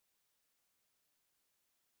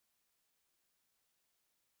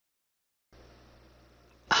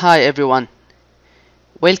Hi everyone,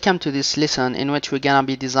 welcome to this lesson in which we're gonna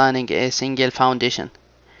be designing a single foundation.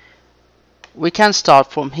 We can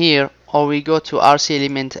start from here or we go to RC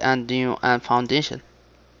element and new and foundation.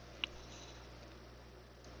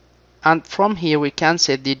 And from here we can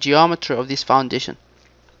set the geometry of this foundation.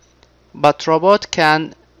 But robot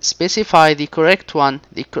can specify the correct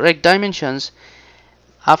dimensions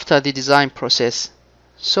after the design process.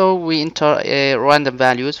 So we enter random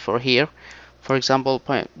values for here. For example,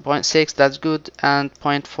 0.6, that's good, and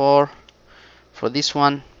 0.4 for this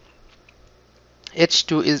one.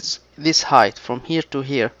 H2 is this height from here to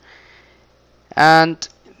here, and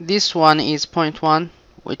this one is 0.1,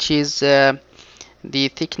 which is the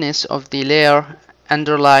thickness of the layer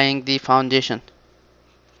underlying the foundation,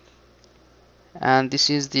 and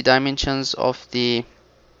this is the dimensions of the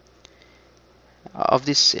of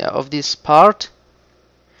this part,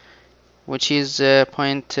 which is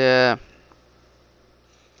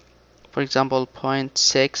for example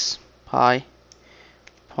 0.6 pi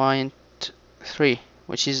 0.3,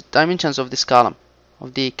 which is dimensions of this column,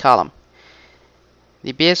 the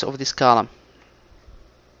base of this column.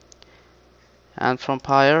 And from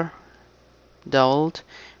Pyre doweled,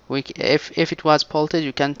 if it was bolted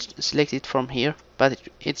you can select it from here, but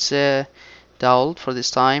it's doweled for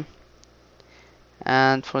this time.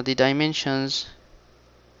 And for the dimensions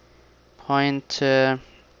 0.5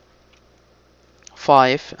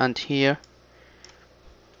 and here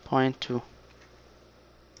 0.2,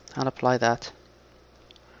 and apply that,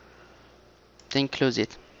 then close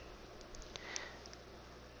it.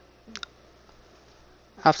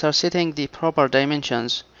 After setting the proper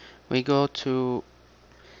dimensions, we go to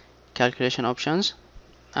calculation options,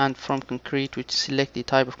 and from concrete we select the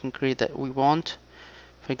type of concrete that we want,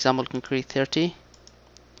 for example concrete 30.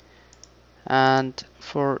 And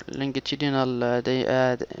for longitudinal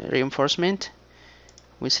reinforcement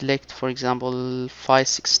we select, for example 5,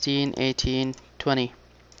 16, 18, 20.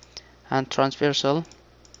 And transversal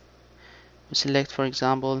we select, for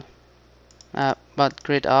example but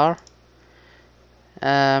grade R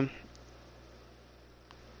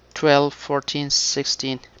 12, 14,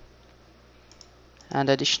 16, and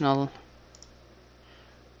additional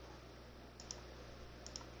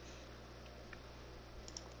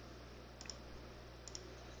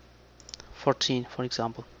 14, for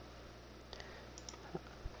example.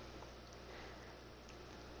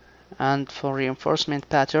 And for reinforcement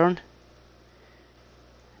pattern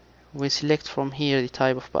we select from here the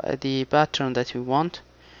type of the pattern that we want.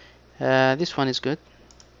 This one is good,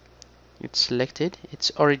 it's selected, it's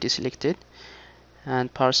already selected.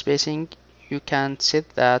 And power spacing you can set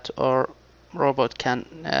that, or robot can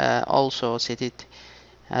also set it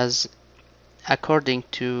as according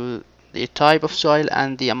to the type of soil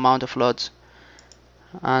and the amount of loads.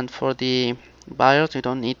 And for the BIOS you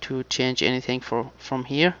don't need to change anything from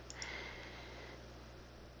here.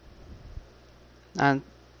 And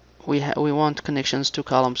we want connections to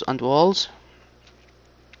columns and walls,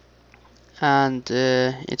 and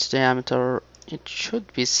its diameter, it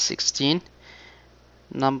should be 16,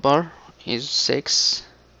 number is 6,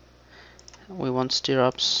 we want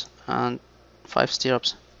stirrups and 5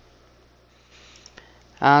 stirrups.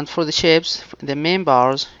 And for the shapes, the main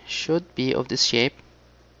bars should be of this shape,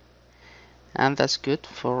 and that's good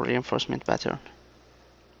for reinforcement pattern.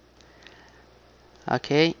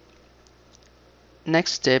 Okay,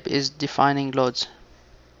 next step is defining loads.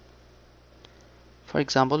 For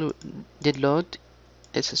example, dead load,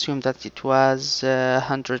 let's assume that it was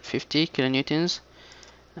 150 kilonewtons,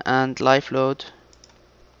 and live load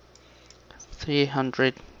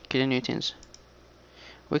 300 kilonewtons.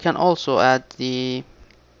 We can also add the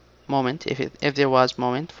moment if there was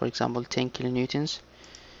moment, for example 10 kilonewtons,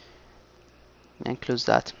 and close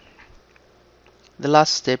that. The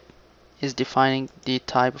last step is defining the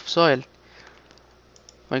type of soil.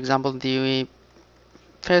 For example, the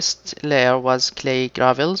first layer was clay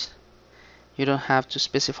gravels. You don't have to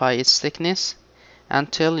specify its thickness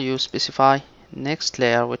until you specify next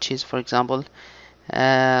layer, which is, for example,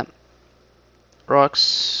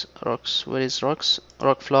 rocks. Where is rocks?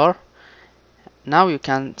 Rock floor. Now you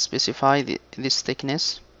can specify this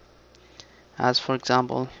thickness as, for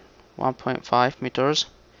example, 1.5 meters.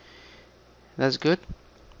 That's good.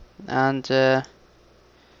 And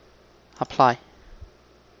apply.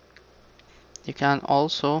 You can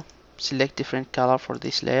also select different color for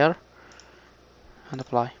this layer and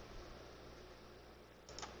apply.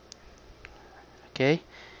 Okay,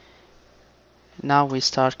 now we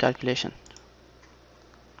start calculation.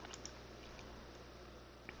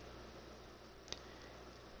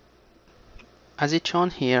 As it's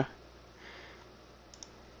shown here,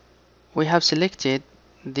 we have selected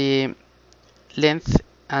the length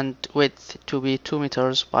and width to be 2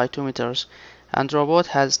 meters by 2 meters, and robot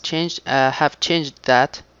has changed have changed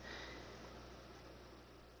that,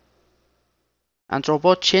 and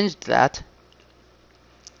robot changed that,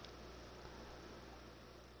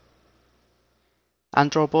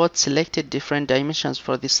 and robot selected different dimensions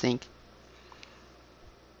for this thing,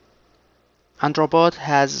 and robot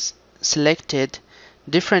has selected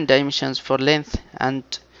different dimensions for length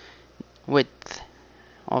and width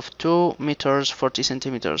of 2 meters 40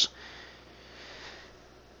 centimeters.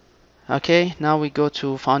 Okay, now we go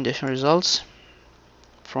to foundation results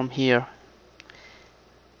from here.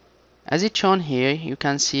 As it's shown here, you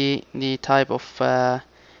can see the type of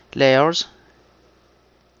layers,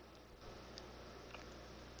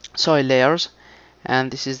 soil layers,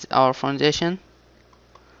 and this is our foundation.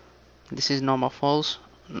 This is normal force,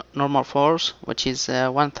 which is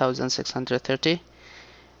 1630,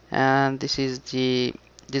 and this is the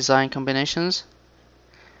design combinations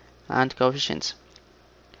and coefficients.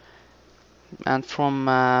 And from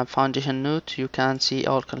foundation note, you can see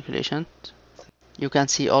all calculations. You can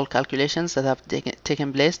see all calculations that have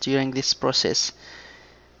taken place during this process.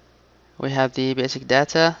 We have the basic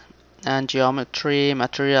data and geometry,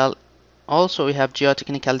 material. Also, we have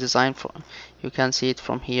geotechnical design. You can see it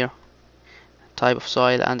from here. Type of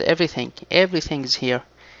soil and everything is here.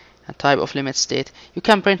 And type of limit state. You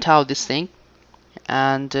can print out this thing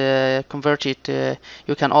and convert it.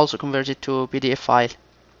 You can also convert it to PDF file.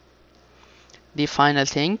 The final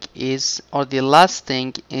thing is, or the last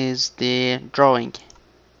thing is, the drawing.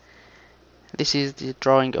 This is the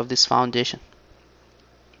drawing of this foundation.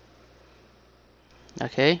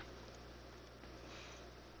 Okay,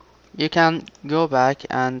 you can go back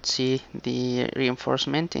and see the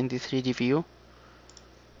reinforcement in the 3D view.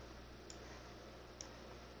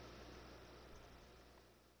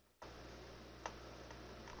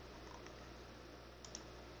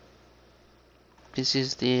 This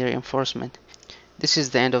is the reinforcement. This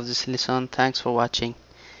is the end of this lesson. Thanks for watching.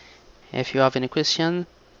 If you have any question,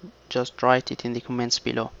 just write it in the comments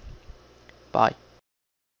below. Bye.